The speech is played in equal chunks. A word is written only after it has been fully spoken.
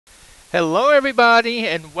Hello everybody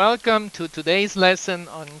and welcome to today's lesson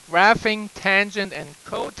on graphing tangent and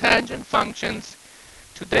cotangent functions.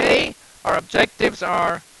 Today our objectives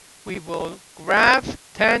are we will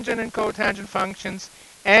graph tangent and cotangent functions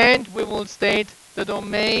and we will state the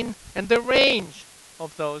domain and the range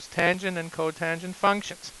of those tangent and cotangent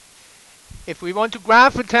functions. If we want to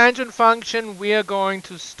graph a tangent function, we are going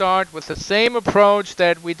to start with the same approach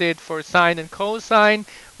that we did for sine and cosine.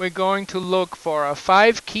 We're going to look for our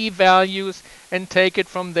 5 key values and take it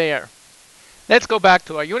from there. Let's go back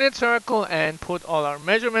to our unit circle and put all our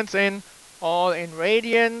measurements in, all in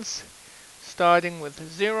radians, starting with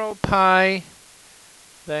 0 pi,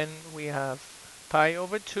 then we have pi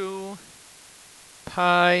over 2,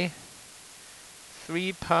 pi,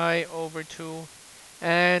 3 pi over 2,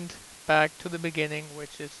 and back to the beginning,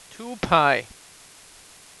 which is 2 pi.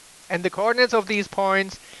 And the coordinates of these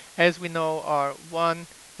points, as we know, are 1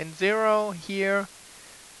 and 0 here,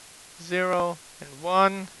 0 and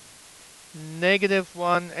 1, negative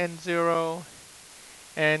 1 and 0,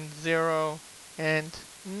 and 0 and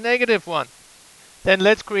negative 1. Then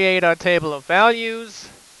let's create our table of values,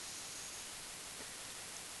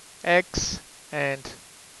 x and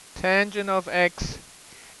tangent of x.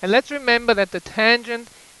 And let's remember that the tangent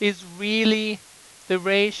is really the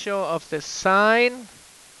ratio of the sine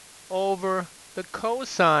over the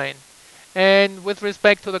cosine. And with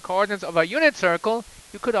respect to the coordinates of our unit circle,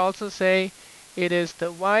 you could also say it is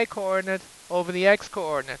the y coordinate over the x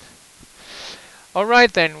coordinate.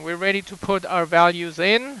 Alright then, we're ready to put our values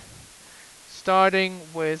in, starting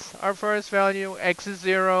with our first value, x is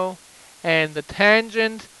 0, and the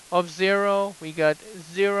tangent of 0, we got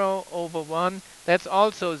 0 over 1, that's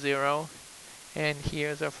also 0. And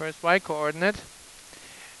here's our first y coordinate.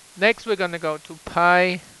 Next we're going to go to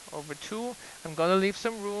pi over 2. I'm going to leave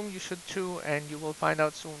some room, you should too, and you will find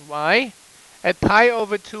out soon why. At pi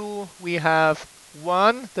over 2 we have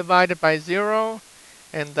 1 divided by 0,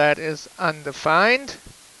 and that is undefined.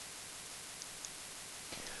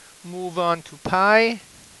 Move on to pi.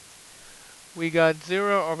 We got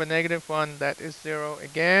 0 over negative 1, that is 0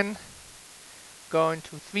 again. Going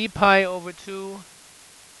to 3 pi over 2.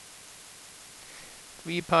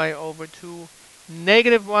 3 pi over 2.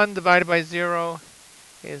 Negative 1 divided by 0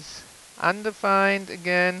 is undefined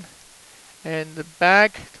again. And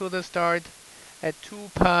back to the start at 2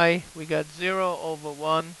 pi we got 0 over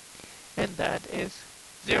 1, and that is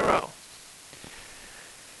 0.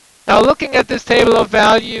 Now looking at this table of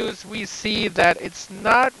values, we see that it's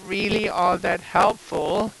not really all that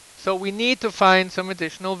helpful, so we need to find some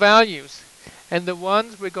additional values. And the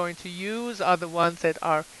ones we're going to use are the ones that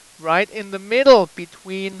are right in the middle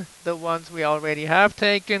between the ones we already have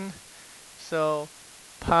taken. So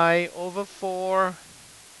pi over 4,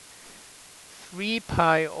 3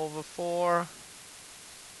 pi over 4,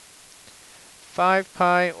 5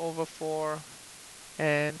 pi over 4,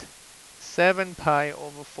 and 7 pi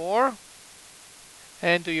over 4.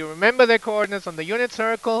 And do you remember the coordinates on the unit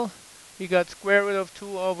circle? We got square root of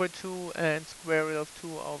 2 over 2 and square root of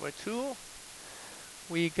 2 over 2.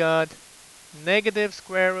 We got negative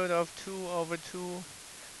square root of 2 over 2,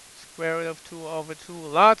 square root of 2 over 2,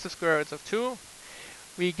 lots of square roots of 2.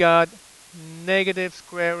 We got negative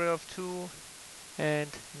square root of 2 and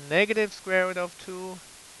negative square root of 2.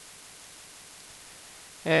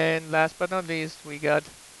 And last but not least, we got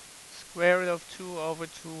square root of 2 over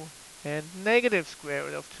 2 and negative square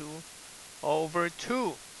root of 2 over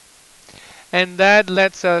 2. And that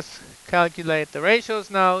lets us calculate the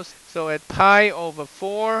ratios now. So at pi over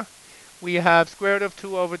 4, we have square root of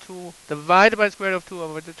 2 over 2 divided by square root of 2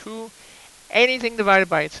 over the 2. Anything divided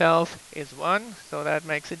by itself is 1, so that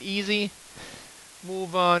makes it easy.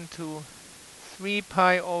 Move on to 3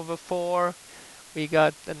 pi over 4. We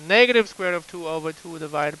got the negative square root of 2 over 2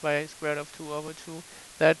 divided by square root of 2 over 2.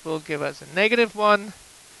 That will give us a negative 1.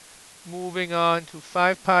 Moving on to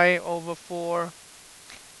 5 pi over 4,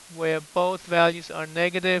 where both values are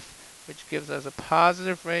negative, which gives us a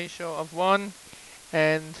positive ratio of 1.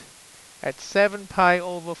 And at 7 pi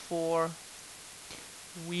over 4,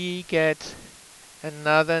 we get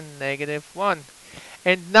another negative 1.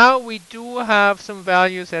 And now we do have some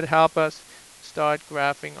values that help us start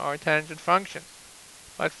graphing our tangent function.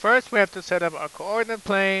 But first we have to set up our coordinate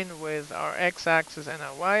plane with our x-axis and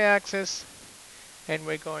our y-axis. And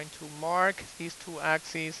we're going to mark these two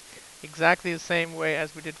axes exactly the same way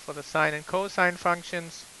as we did for the sine and cosine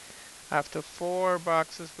functions. After 4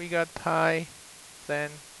 boxes we got pi,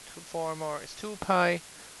 then 4 more is 2 pi,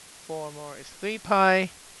 4 more is 3 pi,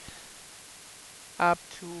 up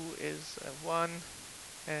 2 is a 1,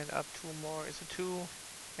 and up 2 more is a 2,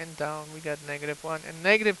 and down we got negative 1 and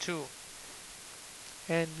negative 2.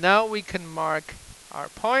 And now we can mark our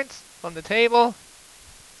points on the table.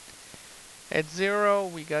 At 0,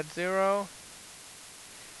 we got 0.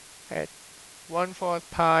 At 1/4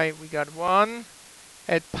 pi, we got 1.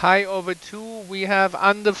 At pi over 2, we have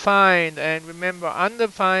undefined. And remember,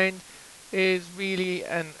 undefined is really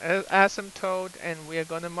an asymptote, and we are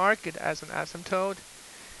going to mark it as an asymptote.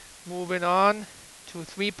 Moving on to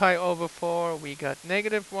 3 pi over 4, we got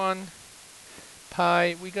 -1.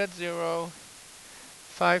 Pi, we got 0.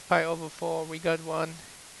 5 pi over 4, we got 1.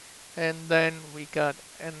 And then we got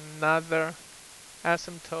another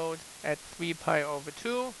asymptote at 3 pi over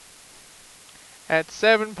 2. At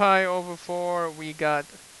 7 pi over 4, we got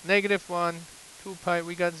 -1. 2 pi,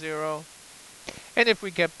 we got 0. And if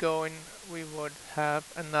we kept going, we would have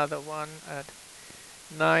another one at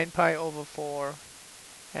 9 pi over 4.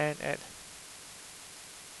 And at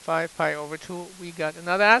 5 pi over 2, we got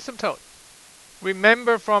another asymptote.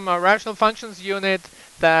 Remember from our rational functions unit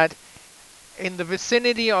that in the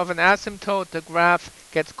vicinity of an asymptote, the graph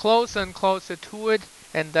gets closer and closer to it,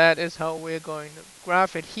 and that is how we're going to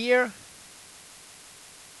graph it here.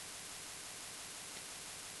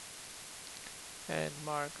 And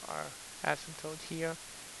mark our asymptote here.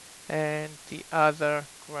 And the other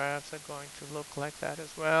graphs are going to look like that as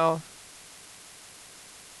well.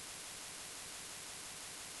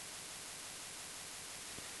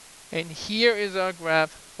 And here is our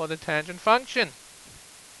graph for the tangent function.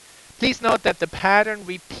 Please note that the pattern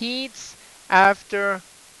repeats after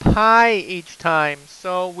pi each time.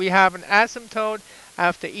 So we have an asymptote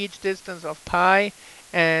after each distance of pi,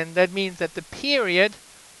 and that means that the period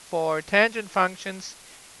for tangent functions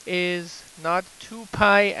is not 2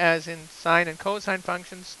 pi as in sine and cosine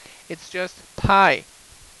functions, it's just pi.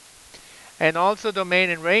 And also domain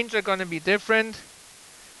and range are going to be different.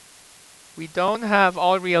 We don't have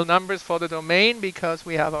all real numbers for the domain because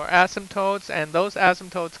we have our asymptotes, and those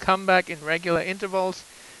asymptotes come back in regular intervals.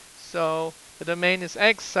 So the domain is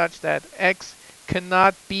x such that x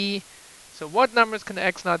cannot be, so what numbers can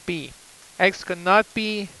x not be? X cannot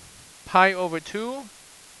be pi over 2.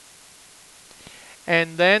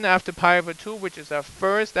 And then after pi over 2, which is our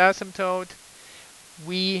first asymptote,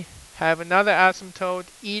 we have another asymptote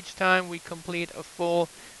each time we complete a full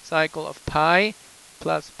cycle of pi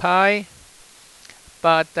plus pi.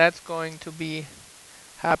 But that's going to be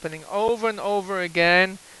happening over and over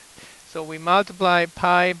again. So we multiply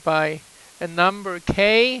pi by a number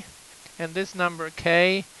k, and this number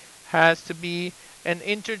k has to be an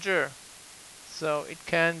integer. So it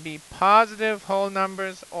can be positive whole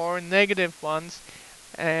numbers or negative ones,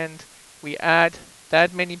 and we add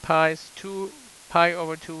that many pi's to pi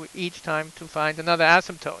over 2 each time to find another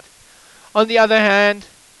asymptote. On the other hand,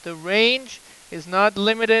 the range is not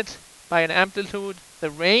limited by an amplitude. The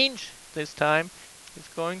range this time is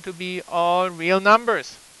going to be all real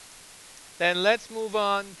numbers. Then let's move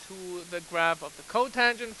on to the graph of the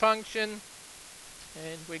cotangent function,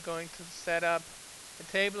 and we're going to set up a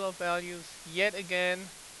table of values yet again.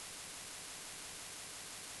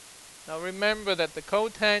 Now remember that the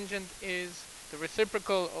cotangent is the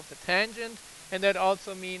reciprocal of the tangent, and that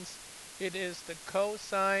also means it is the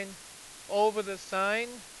cosine over the sine,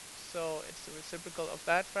 so it's the reciprocal of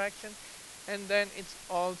that fraction, and then it's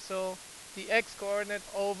also the x-coordinate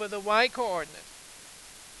over the y-coordinate.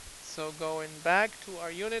 So going back to our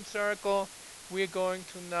unit circle, we're going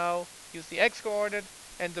to now use the x-coordinate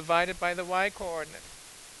and divide it by the y-coordinate.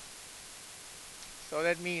 So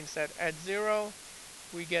that means that at 0,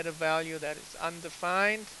 we get a value that is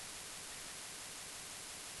undefined.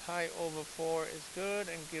 Pi over 4 is good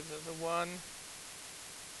and gives us a 1.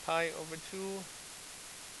 Pi over 2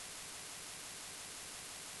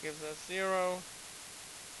 gives us 0.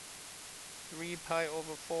 3 pi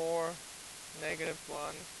over 4,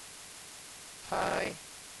 -1. Pi,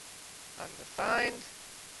 undefined.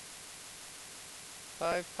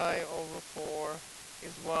 5 pi over 4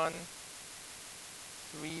 is 1.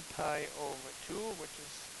 3 pi over 2, which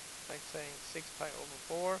is like saying 6 pi over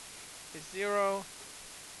 4, is 0.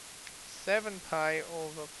 7 pi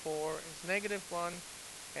over 4 is -1.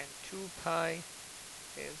 And 2 pi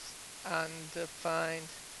is undefined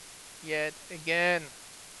yet again.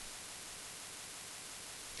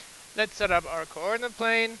 Let's set up our coordinate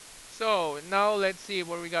plane. So now let's see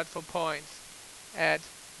what we got for points. At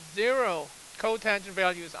 0, cotangent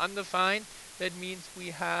value is undefined. That means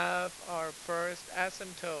we have our first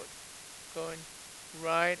asymptote going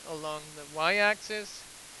right along the y-axis.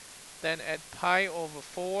 Then at pi over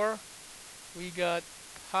 4, we got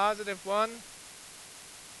 +1.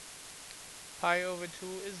 Pi over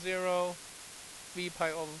 2 is 0. 3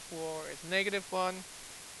 pi over 4 is -1.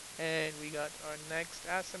 And we got our next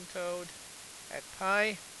asymptote at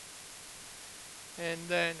pi. And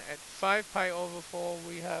then at 5 pi over 4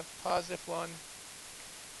 we have positive 1,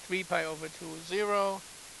 3 pi over 2, 0,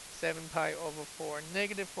 7 pi over 4,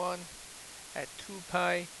 negative 1. At 2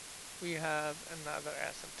 pi we have another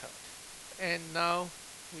asymptote. And now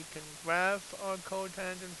we can graph our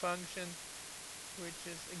cotangent function, which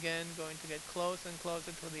is again going to get closer and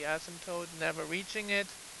closer to the asymptote, never reaching it.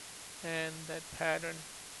 And that pattern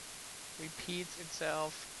repeats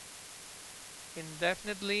itself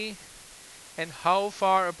indefinitely. And how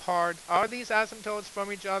far apart are these asymptotes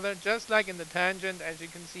from each other? Just like in the tangent, as you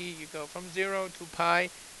can see, you go from 0 to pi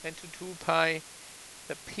and to 2 pi.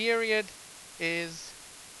 The period is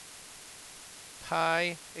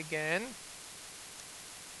pi again.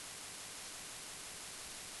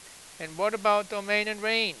 And what about domain and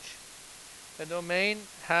range? The domain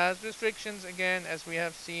has restrictions again, as we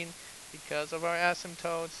have seen, because of our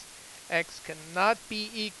asymptotes. X cannot be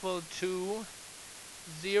equal to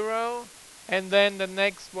 0. And then the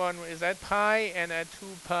next one is at pi and at 2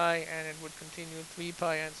 pi, and it would continue 3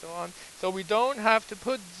 pi and so on. So we don't have to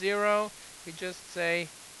put 0. We just say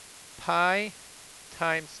pi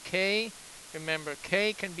times k. Remember,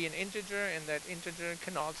 k can be an integer, and that integer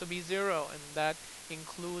can also be 0. And that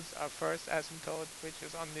includes our first asymptote, which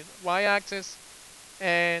is on the y-axis.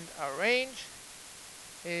 And our range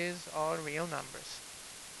is all real numbers.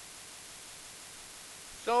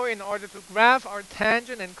 So in order to graph our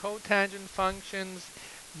tangent and cotangent functions,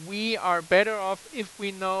 we are better off if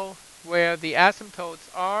we know where the asymptotes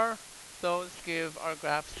are. Those give our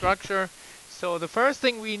graph structure. So the first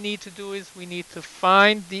thing we need to do is we need to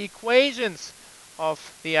find the equations of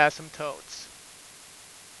the asymptotes.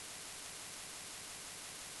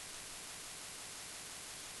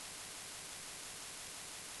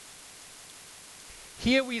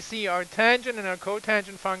 Here we see our tangent and our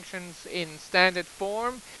cotangent functions in standard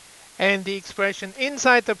form, and the expression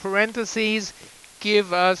inside the parentheses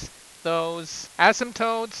give us those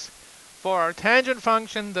asymptotes. For our tangent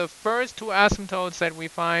function, the first two asymptotes that we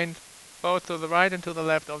find, both to the right and to the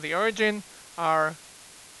left of the origin, are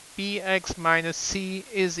bx minus c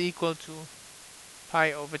is equal to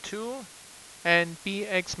pi over 2, and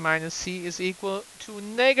bx minus c is equal to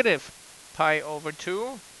negative pi over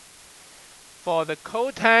 2. For the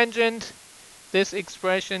cotangent, this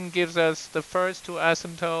expression gives us the first two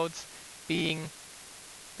asymptotes being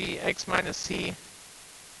bx minus c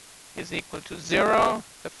is equal to 0.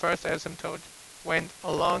 The first asymptote went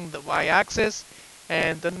along the y-axis,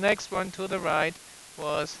 and the next one to the right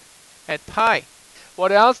was at pi.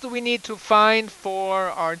 What else do we need to find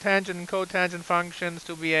for our tangent and cotangent functions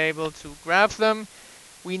to be able to graph them?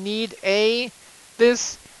 We need a.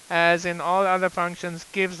 This, as in all other functions,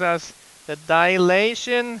 gives us the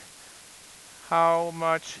dilation, how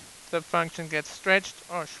much the function gets stretched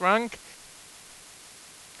or shrunk.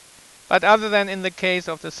 But other than in the case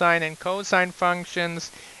of the sine and cosine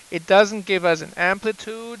functions, it doesn't give us an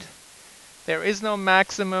amplitude. There is no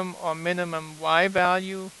maximum or minimum y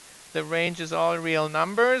value. The range is all real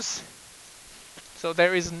numbers. So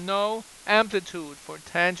there is no amplitude for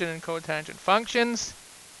tangent and cotangent functions.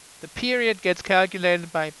 The period gets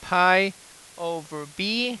calculated by pi over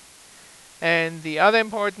b. And the other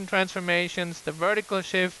important transformations, the vertical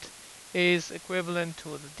shift is equivalent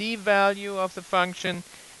to the d value of the function,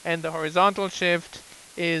 and the horizontal shift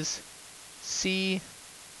is c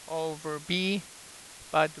over b,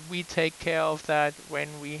 but we take care of that when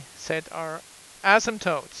we set our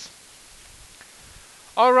asymptotes.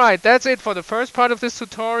 Alright, that's it for the first part of this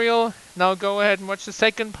tutorial. Now go ahead and watch the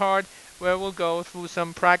second part, where we'll go through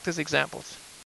some practice examples.